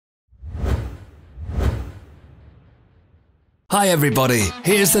Hi everybody,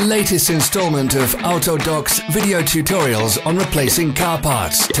 here's the latest installment of Autodoc's video tutorials on replacing car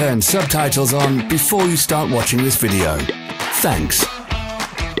parts. Turn subtitles on before you start watching this video. Thanks.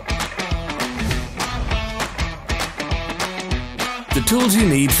 The tools you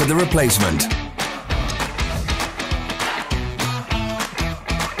need for the replacement.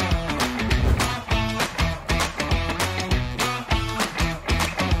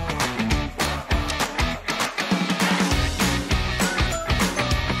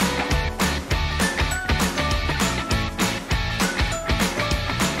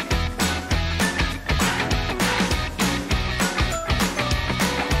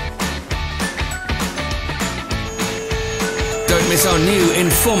 Don't miss our new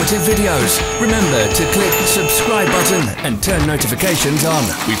informative videos. Remember to click the subscribe button and turn notifications on.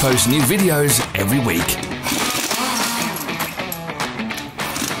 We post new videos every week.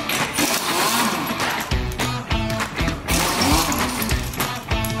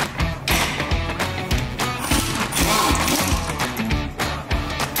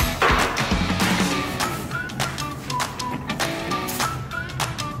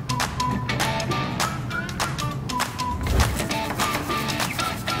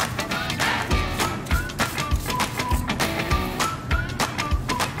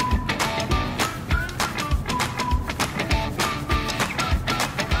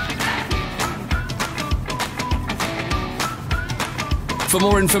 For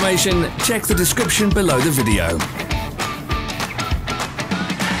more information, check the description below the video.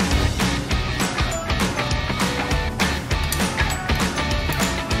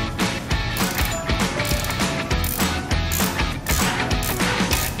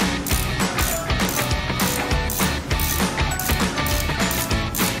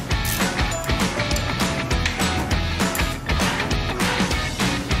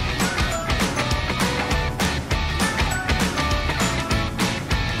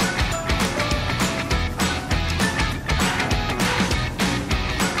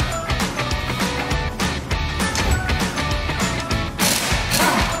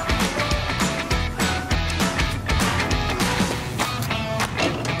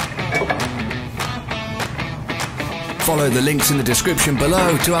 Follow the links in the description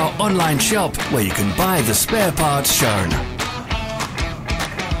below to our online shop where you can buy the spare parts shown.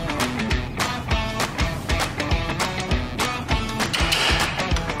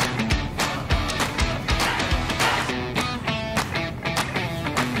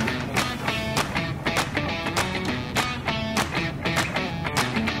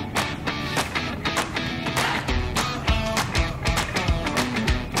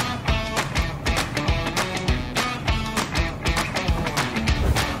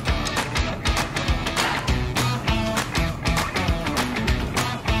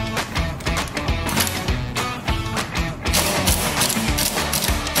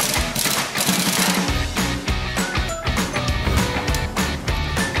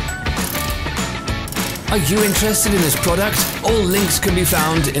 Are you interested in this product? All links can be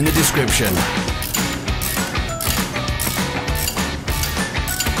found in the description.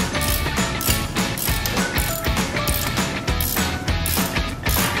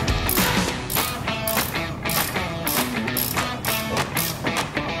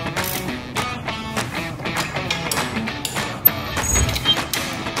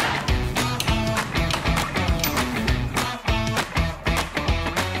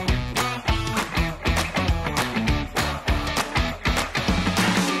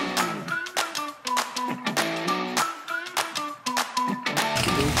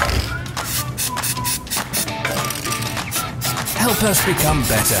 Help us become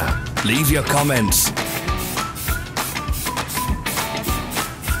better. Leave your comments.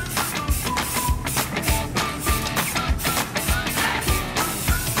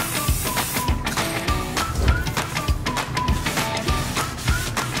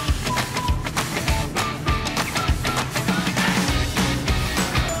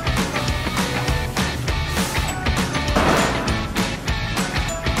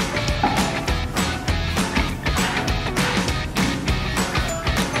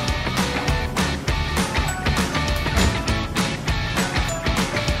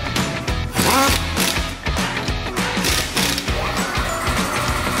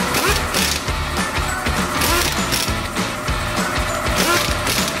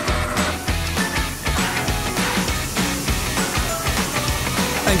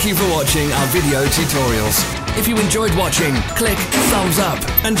 Thank you for watching our video tutorials. If you enjoyed watching, click thumbs up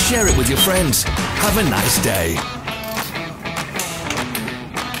and share it with your friends. Have a nice day.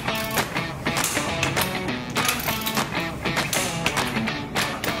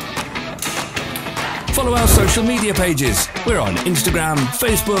 follow our social media pages. We're on Instagram,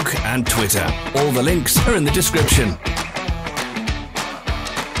 Facebook and Twitter. All the links are in the description.